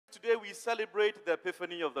today we celebrate the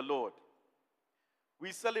Epiphany of the Lord.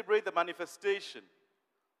 We celebrate the manifestation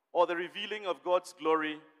or the revealing of God's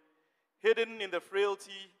glory hidden in the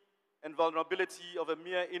frailty and vulnerability of a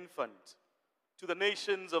mere infant to the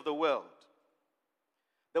nations of the world.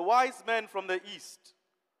 The wise men from the East,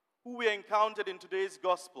 who we encountered in today's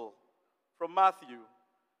gospel from Matthew,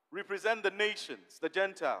 represent the nations, the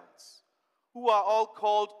Gentiles, who are all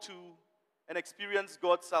called to and experience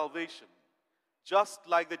God's salvation, just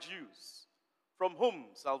like the Jews, from whom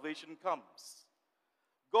salvation comes.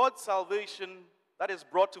 God's salvation that is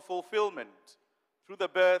brought to fulfillment through the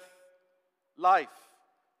birth, life,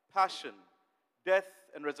 passion, death,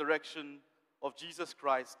 and resurrection of Jesus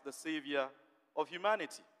Christ, the Savior of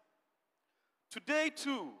humanity. Today,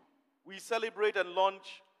 too, we celebrate and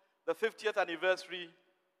launch the 50th anniversary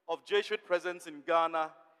of Jesuit presence in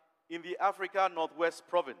Ghana in the Africa Northwest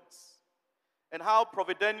Province, and how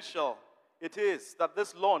providential it is that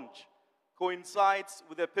this launch coincides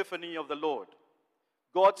with the Epiphany of the Lord,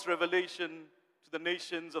 God's revelation to the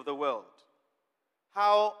nations of the world.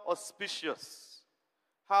 How auspicious,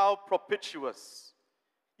 how propitious,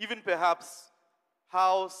 even perhaps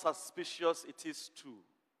how suspicious it is too.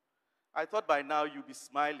 I thought by now you'd be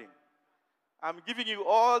smiling. I'm giving you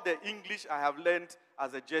all the English I have learned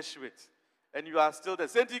as a Jesuit, and you are still there.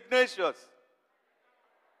 St. Ignatius,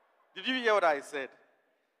 did you hear what I said?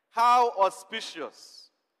 How auspicious,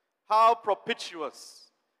 how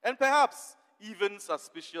propitious, and perhaps even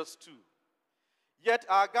suspicious too. Yet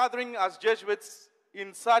our gathering as Jesuits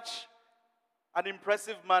in such an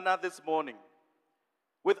impressive manner this morning,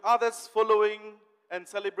 with others following and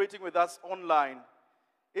celebrating with us online,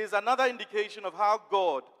 is another indication of how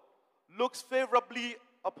God looks favorably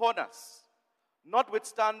upon us,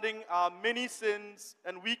 notwithstanding our many sins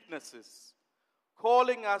and weaknesses,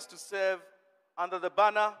 calling us to serve under the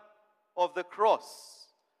banner of the cross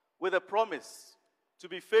with a promise to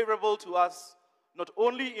be favorable to us not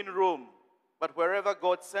only in Rome, but wherever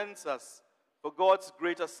God sends us for God's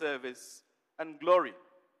greater service and glory.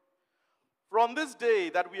 From this day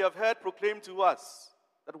that we have heard proclaimed to us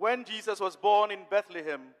that when Jesus was born in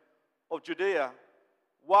Bethlehem of Judea,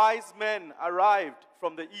 wise men arrived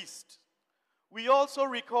from the east. We also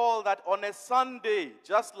recall that on a Sunday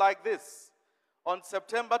just like this, on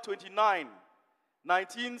September 29,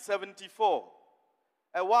 1974,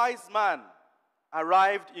 a wise man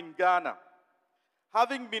arrived in Ghana,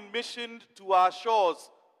 having been missioned to our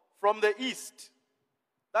shores from the east.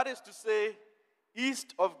 That is to say,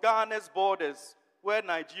 east of Ghana's borders, where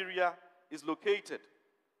Nigeria is located.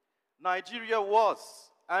 Nigeria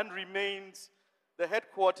was and remains the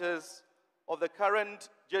headquarters of the current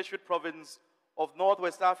Jesuit province of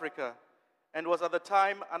Northwest Africa, and was at the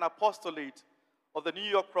time an apostolate of the New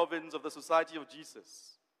York province of the Society of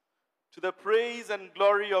Jesus. To the praise and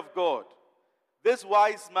glory of God, this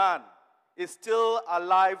wise man is still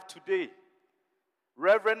alive today.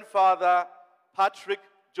 Reverend Father Patrick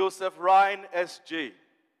Joseph Ryan, S.J.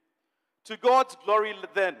 To God's glory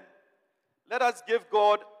then, let us give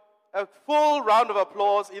God a full round of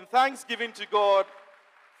applause in thanksgiving to God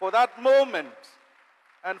for that moment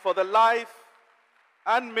and for the life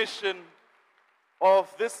and mission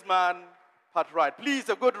of this man, Pat Wright. Please,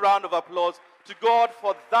 a good round of applause to God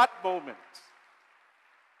for that moment.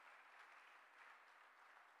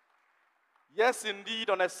 Yes, indeed,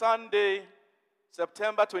 on a Sunday,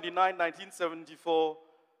 September 29, 1974,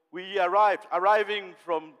 we arriving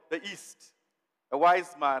from the east, a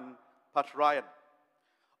wise man, Pat Ryan.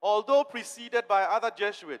 Although preceded by other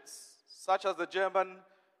Jesuits, such as the German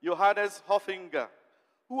Johannes Hoffinger,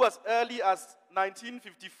 who as early as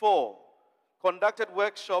 1954 conducted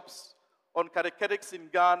workshops on catechetics in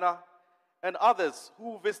Ghana, and others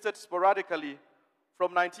who visited sporadically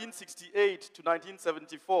from 1968 to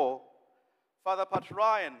 1974, Father Pat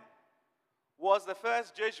Ryan was the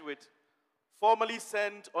first Jesuit formally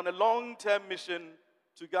sent on a long-term mission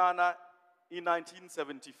to Ghana in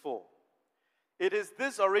 1974. It is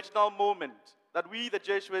this original moment that we, the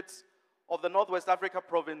Jesuits of the Northwest Africa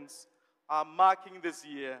province, are marking this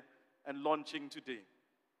year and launching today.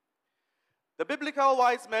 The biblical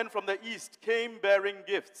wise men from the east came bearing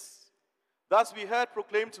gifts. Thus we heard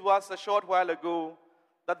proclaimed to us a short while ago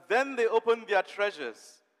that then they opened their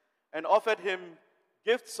treasures and offered him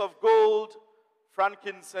gifts of gold,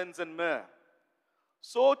 frankincense, and myrrh.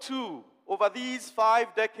 So too, over these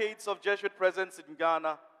 5 decades of Jesuit presence in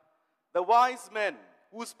Ghana, the wise men,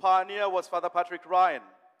 whose pioneer was Father Patrick Ryan,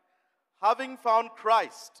 having found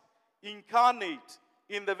Christ incarnate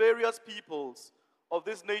in the various peoples of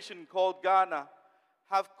this nation called Ghana,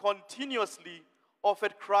 have continuously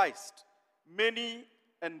offered Christ many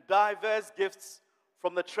and diverse gifts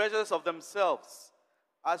from the treasures of themselves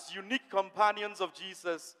as unique companions of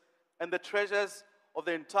Jesus and the treasures of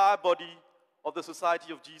the entire body of the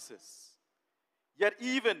Society of Jesus. Yet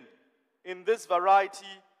even in this variety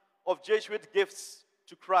of Jesuit gifts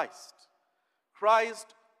to Christ,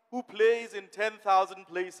 Christ who plays in 10,000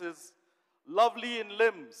 places, lovely in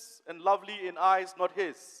limbs and lovely in eyes not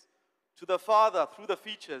his, to the Father through the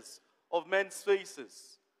features of men's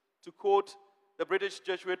faces, to quote the British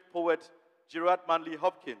Jesuit poet Gerard Manley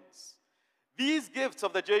Hopkins. These gifts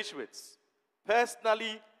of the Jesuits,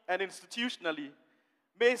 personally and institutionally,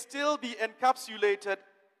 may still be encapsulated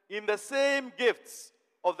in the same gifts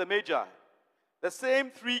of the Magi, the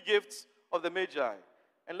same three gifts of the Magi.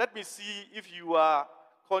 And let me see if you are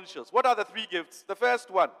conscious. What are the three gifts? The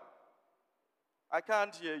first one. I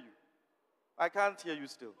can't hear you. I can't hear you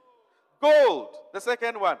still. Gold, the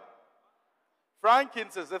second one.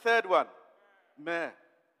 Frankincense, the third one. Myrrh.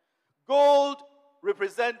 Gold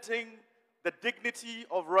representing the dignity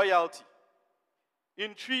of royalty.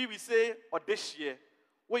 In Tree we say, Odishye.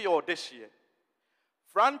 We are Odishye.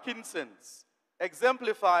 Frankincense,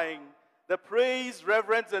 exemplifying the praise,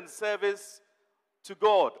 reverence, and service to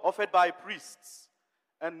God offered by priests.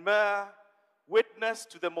 And myrrh, witness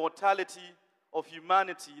to the mortality of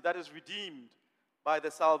humanity that is redeemed by the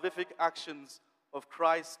salvific actions of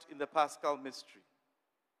Christ in the Paschal mystery.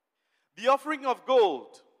 The offering of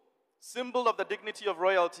gold, symbol of the dignity of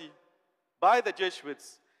royalty, by the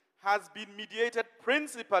Jesuits has been mediated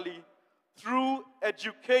principally through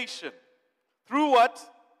education. Through what?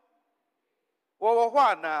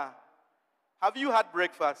 Have you had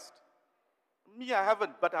breakfast? Me, I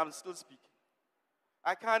haven't, but I'm still speaking.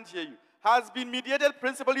 I can't hear you. Has been mediated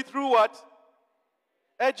principally through what?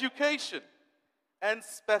 Education. And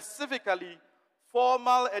specifically,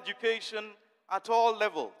 formal education at all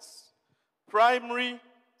levels. Primary,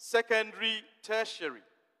 secondary, tertiary.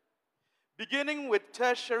 Beginning with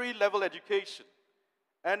tertiary level education,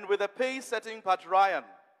 and with a pace-setting patriarch,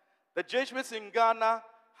 the Jesuits in Ghana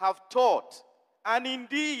have taught, and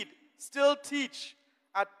indeed still teach,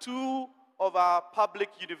 at two of our public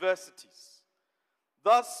universities.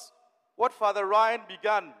 Thus, what Father Ryan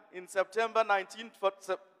began in September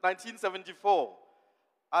 1974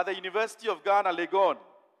 at the University of Ghana, Legon,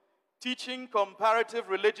 teaching comparative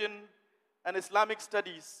religion and Islamic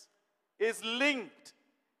studies, is linked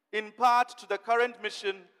in part to the current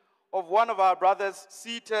mission of one of our brothers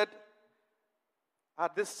seated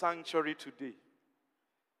at this sanctuary today.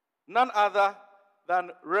 None other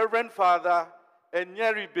than Reverend Father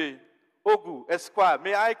Enyeribe Ogu, Esquire.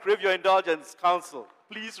 May I crave your indulgence, Council?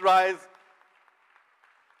 Please rise.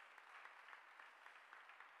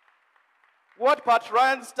 What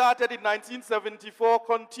Patriarch started in 1974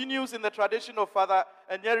 continues in the tradition of Father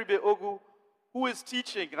Enyeribe Ogu, who is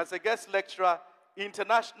teaching as a guest lecturer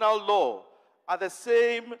international law at the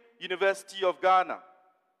same University of Ghana.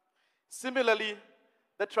 Similarly,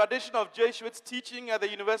 the tradition of Jesuits teaching at the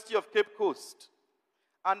University of Cape Coast,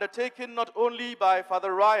 undertaken not only by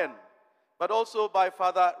Father Ryan, but also by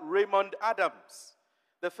Father Raymond Adams,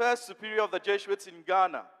 the first superior of the Jesuits in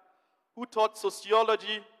Ghana, who taught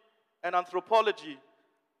sociology and anthropology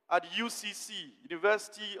at UCC,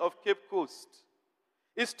 University of Cape Coast,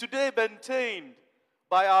 is today maintained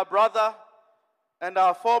by our brother and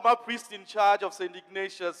our former priest in charge of St.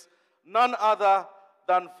 Ignatius, none other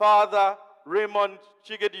than Father Raymond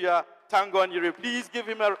Chigedia Tangonyere. Please give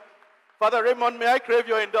him a... Father Raymond, may I crave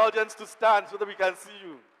your indulgence to stand so that we can see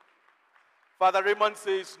you? Father Raymond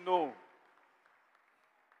says no.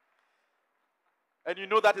 And you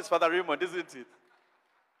know that is Father Raymond, isn't it?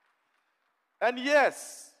 And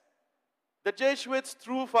yes, the Jesuits,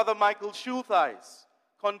 through Father Michael Schultheis,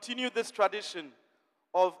 continued this tradition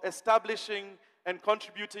of establishing and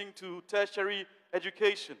contributing to tertiary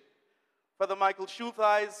education. Father Michael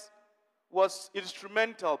Schultheis was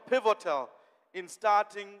instrumental, pivotal in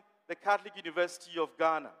starting the Catholic University of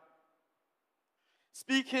Ghana.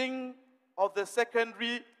 Speaking of the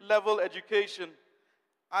secondary level education,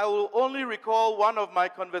 I will only recall one of my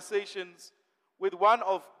conversations with one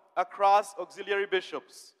of Accra's auxiliary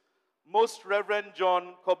bishops, Most Reverend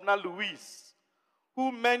John Kobna Louis,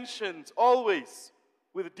 who mentions always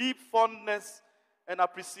with deep fondness and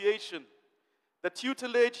appreciation the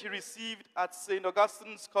tutelage he received at St.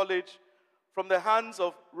 Augustine's College from the hands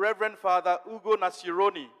of Reverend Father Ugo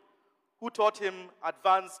Nasironi, who taught him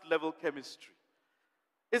advanced level chemistry.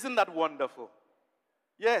 Isn't that wonderful?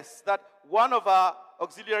 Yes, that one of our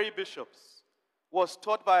auxiliary bishops was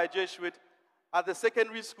taught by a Jesuit at the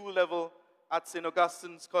secondary school level at St.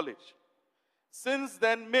 Augustine's College. Since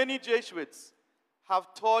then, many Jesuits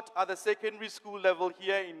have taught at the secondary school level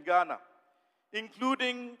here in Ghana,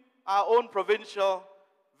 including our own provincial,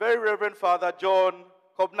 Very Reverend Father John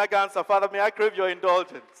Kobnagansa. Father, may I crave your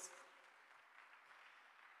indulgence,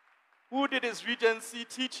 who did his regency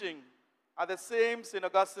teaching at the same St.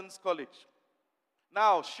 Augustine's College.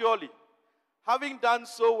 Now, surely, having done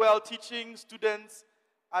so well teaching students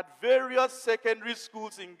at various secondary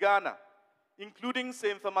schools in Ghana, including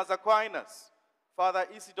St. Thomas Aquinas, Father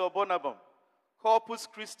Isidore Bonabom, Corpus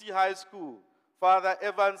Christi High School, Father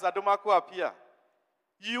Evans Adomako Apia,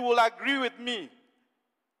 you will agree with me.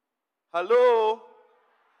 Hello?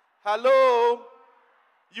 Hello?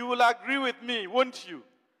 You will agree with me, won't you,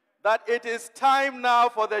 that it is time now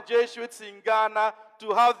for the Jesuits in Ghana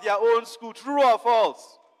to have their own school. True or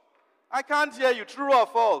false? I can't hear you. True or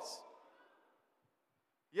false?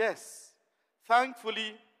 Yes.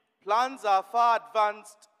 Thankfully, plans are far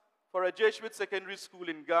advanced for a Jesuit secondary school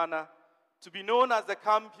in Ghana to be known as the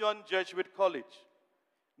Campion Jesuit College,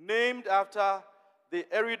 named after the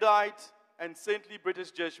erudite and saintly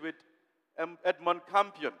British Jesuit Edmund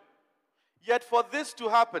Campion. Yet for this to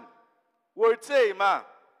happen, word say, ma.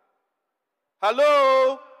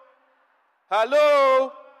 Hello?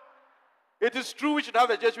 Hello? It is true we should have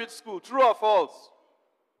a Jesuit school. True or false?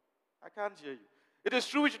 I can't hear you. It is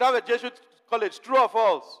true we should have a Jesuit college. True or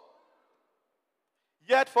false?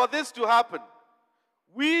 Yet for this to happen,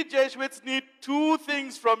 we Jesuits need two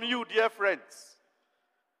things from you, dear friends.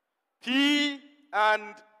 P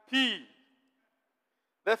and P.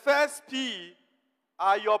 The first P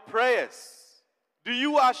are your prayers. Do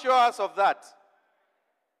you assure us of that?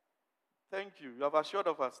 Thank you. You have assured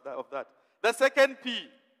of us of that. The second P,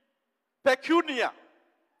 pecunia.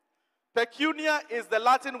 Pecunia is the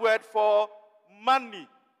Latin word for money.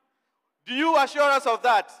 Do you assure us of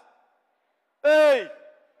that? Hey!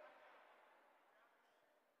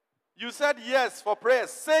 You said yes for prayers.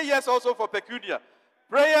 Say yes also for pecunia.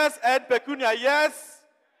 Prayers and pecunia, yes?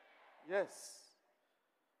 Yes.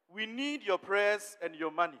 We need your prayers and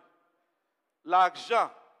your money.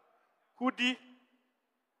 L'argent, kudi,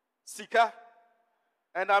 sika.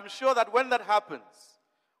 And I'm sure that when that happens,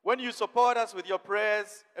 when you support us with your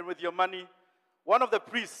prayers and with your money, one of the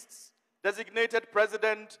priests, designated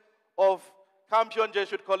president of Campion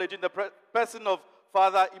Jesuit College in the person of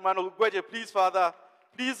Father Emmanuel Gweje, please, Father,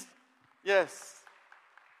 please, yes,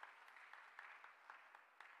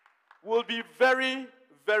 will be very,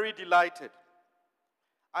 very delighted.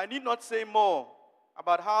 I need not say more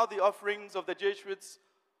about how the offerings of the Jesuits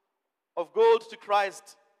of gold to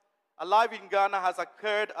Christ alive in Ghana has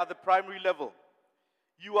occurred at the primary level.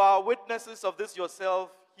 You are witnesses of this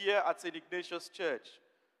yourself here at St. Ignatius Church,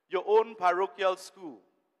 your own parochial school,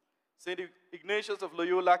 St. Ignatius of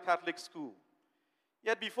Loyola Catholic School.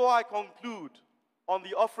 Yet before I conclude on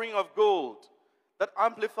the offering of gold that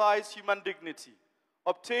amplifies human dignity,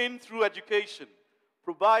 obtained through education,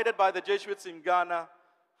 provided by the Jesuits in Ghana,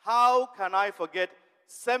 how can I forget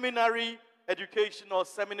seminary education or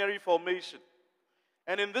seminary formation?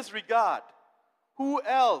 And in this regard, who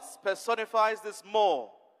else personifies this more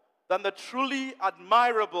than the truly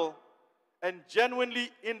admirable and genuinely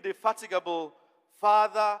indefatigable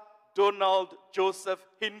Father Donald Joseph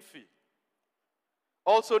Hinfey,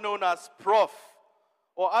 also known as Prof,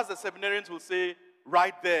 or as the seminarians will say,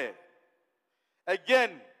 right there. Again,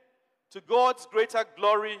 to God's greater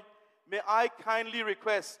glory, may I kindly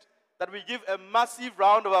request that we give a massive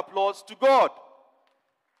round of applause to God.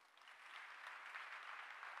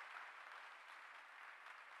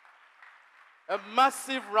 A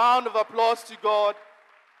massive round of applause to God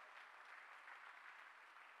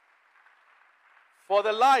for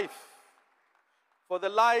the life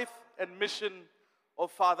and mission of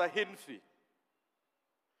Father Hinfey.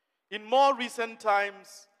 In more recent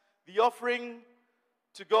times, the offering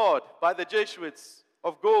to God by the Jesuits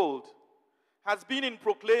of gold has been in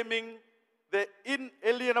proclaiming the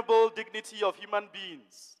inalienable dignity of human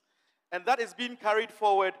beings, and that is being carried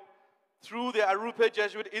forward through the Arupe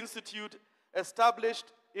Jesuit Institute established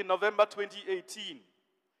in November 2018.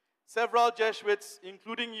 Several Jesuits,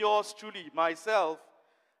 including yours truly, myself,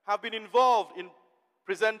 have been involved in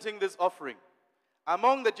presenting this offering.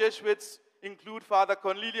 Among the Jesuits include Father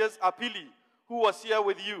Cornelius Apili, who was here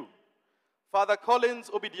with you, Father Collins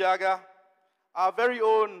Obidiaga, our very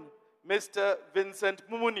own Mr. Vincent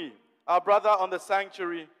Mumuni, our brother on the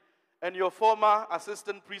sanctuary, and your former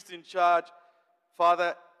assistant priest in charge,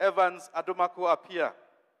 Father Evans Adomako Apia.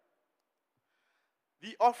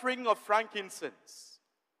 The offering of frankincense,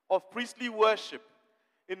 of priestly worship,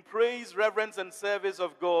 in praise, reverence, and service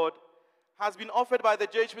of God, has been offered by the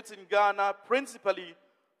Jesuits in Ghana principally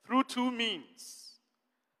through two means.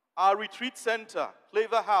 Our retreat center,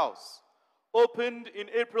 Flavor House, opened in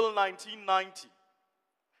April 1990.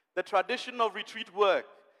 The tradition of retreat work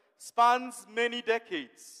spans many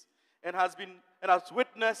decades and has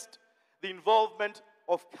witnessed the involvement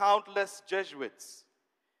of countless Jesuits.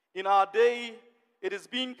 In our day, it is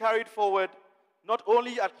being carried forward not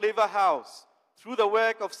only at Clever House through the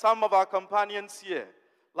work of some of our companions here,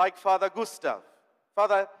 like Father Gustav.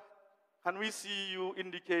 Father, can we see you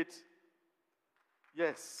indicate?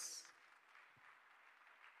 Yes.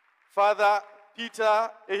 Father Peter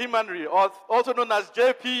Ehimanri, also known as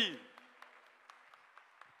JP.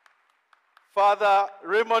 Father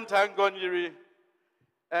Raymond Tangonyiri,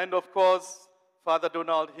 and of course, Father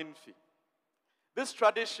Donald Hinfi. This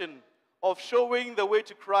tradition of showing the way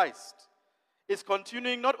to Christ is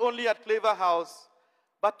continuing not only at Clever House,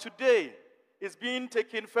 but today is being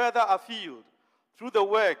taken further afield through the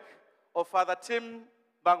work of Father Tim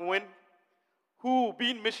Bangwen, who,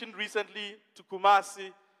 being missioned recently to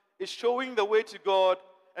Kumasi, is showing the way to God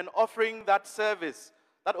and offering that service,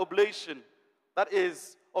 that oblation, that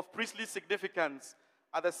is of priestly significance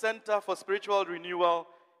at the Center for Spiritual Renewal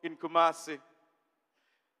in Kumasi.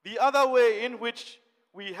 The other way in which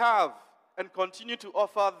we have and continue to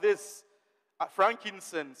offer this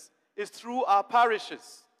frankincense is through our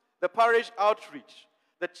parishes, the parish outreach,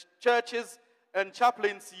 the churches and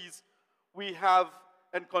chaplaincies we have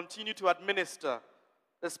and continue to administer,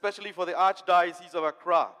 especially for the Archdiocese of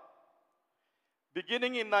Accra.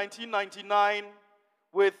 Beginning in 1999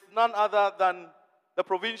 with none other than the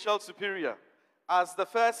Provincial Superior as the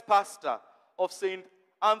first pastor of St.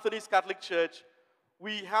 Anthony's Catholic Church,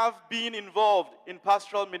 we have been involved in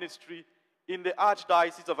pastoral ministry in the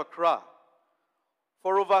Archdiocese of Accra.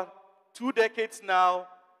 For over 2 decades now,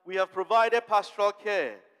 we have provided pastoral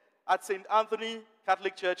care at St. Anthony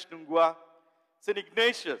Catholic Church, Nungwa, St.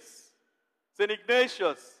 Ignatius, St.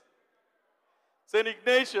 Ignatius, St.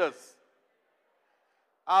 Ignatius,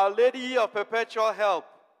 Our Lady of Perpetual Help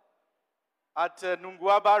at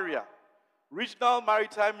Nungwa Barrier, Regional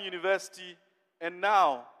Maritime University, and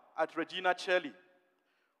now at Regina Coeli.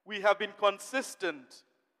 We have been consistent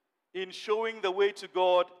in showing the way to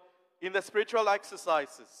God in the spiritual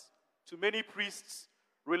exercises to many priests,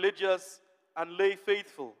 religious, and lay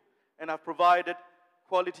faithful, and have provided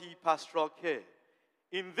quality pastoral care.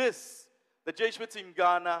 In this, the Jesuits in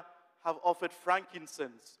Ghana have offered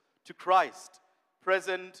frankincense to Christ,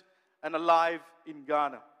 present and alive in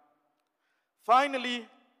Ghana. Finally,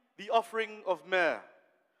 the offering of myrrh,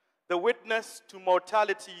 the witness to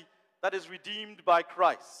mortality that is redeemed by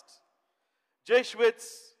Christ.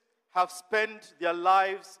 Jesuits have spent their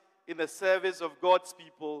lives in the service of God's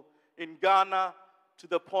people in Ghana to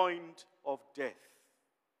the point of death.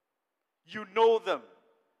 You know them.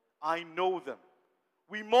 I know them.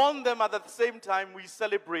 We mourn them at the same time we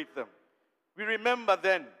celebrate them. We remember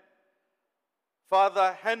then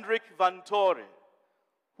Father Hendrik Van Tore,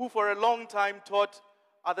 who for a long time taught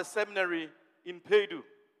at the seminary in Pedu.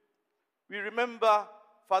 We remember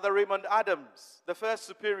Father Raymond Adams, the first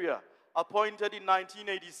superior, appointed in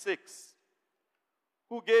 1986,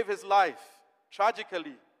 who gave his life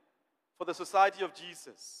tragically for the Society of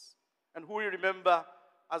Jesus, and who we remember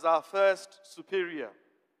as our first superior.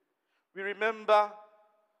 We remember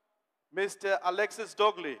Mr. Alexis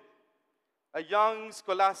Dogley, a young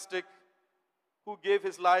scholastic who gave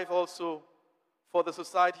his life also for the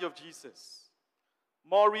Society of Jesus.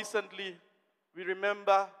 More recently, we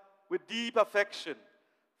remember with deep affection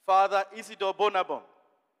Father Isidore Bonabon,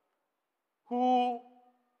 who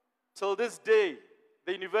till this day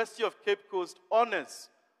the University of Cape Coast honors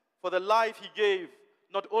for the life he gave,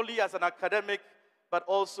 not only as an academic, but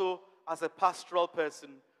also as a pastoral person,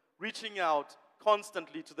 reaching out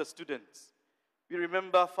constantly to the students. We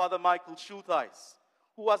remember Father Michael Schultheis,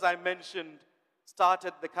 who, as I mentioned,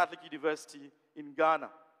 started the Catholic University in Ghana.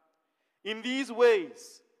 In these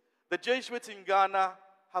ways, the Jesuits in Ghana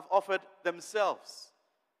have offered themselves,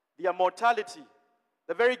 their mortality,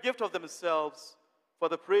 the very gift of themselves, for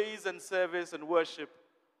the praise and service and worship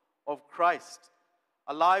of Christ,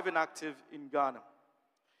 alive and active in Ghana.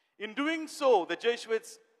 In doing so, the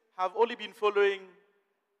Jesuits have only been following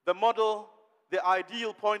the model, the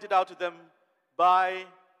ideal pointed out to them by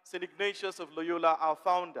St. Ignatius of Loyola, our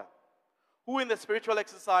founder, who in the spiritual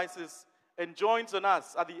exercises enjoins on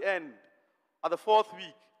us at the end, at the 4th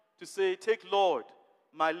week, to say, "Take, Lord,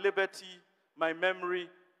 my liberty, my memory,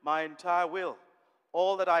 my entire will.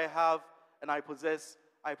 All that I have and I possess,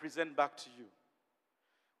 I present back to you."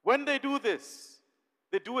 When they do this,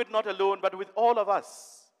 they do it not alone, but with all of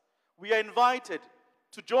us. We are invited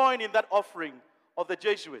to join in that offering of the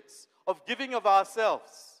Jesuits, of giving of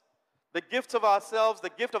ourselves, the gift of ourselves, the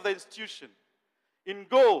gift of the institution, in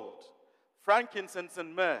gold, frankincense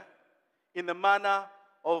and myrrh, in the manner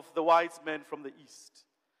of the wise men from the east.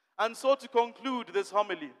 And so to conclude this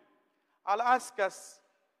homily, I'll ask us,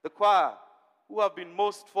 the choir, who have been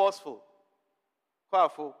most forceful. Choir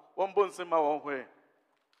for one bone simba one way.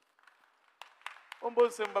 One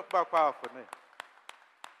bone simba choir for me.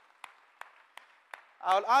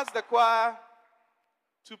 I'll ask the choir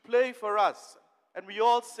to play for us, and we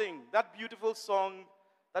all sing that beautiful song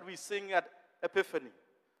that we sing at Epiphany.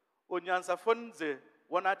 Onyansa fonze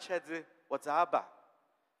wana cheze wataba.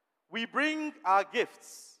 We bring our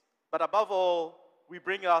gifts, but above all, we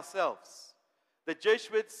bring ourselves. The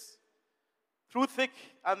Jesuits, through thick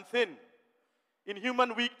and thin, in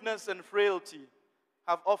human weakness and frailty,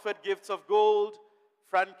 have offered gifts of gold,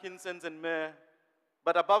 frankincense, and myrrh.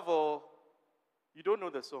 But above all, you don't know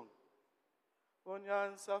the song. You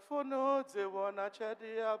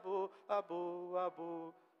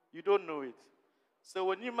don't know it. So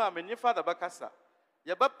when you mom and your father bakasa,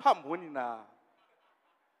 you pam winina.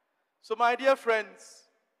 So my dear friends,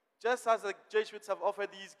 just as the Jesuits have offered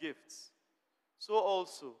these gifts, so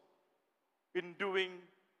also in doing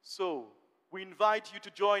so, we invite you to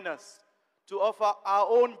join us to offer our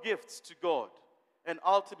own gifts to God and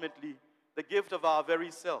ultimately the gift of our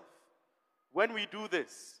very self. When we do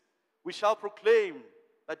this, we shall proclaim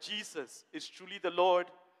that Jesus is truly the Lord,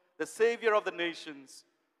 the Savior of the nations,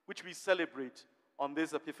 which we celebrate on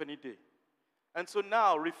this Epiphany Day. And so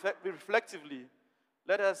now, reflectively,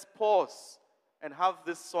 let us pause and have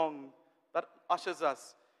this song that ushers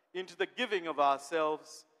us into the giving of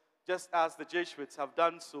ourselves, just as the Jesuits have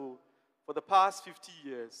done so for the past 50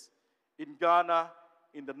 years in Ghana,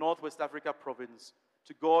 in the Northwest Africa province,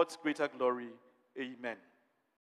 to God's greater glory. Amen.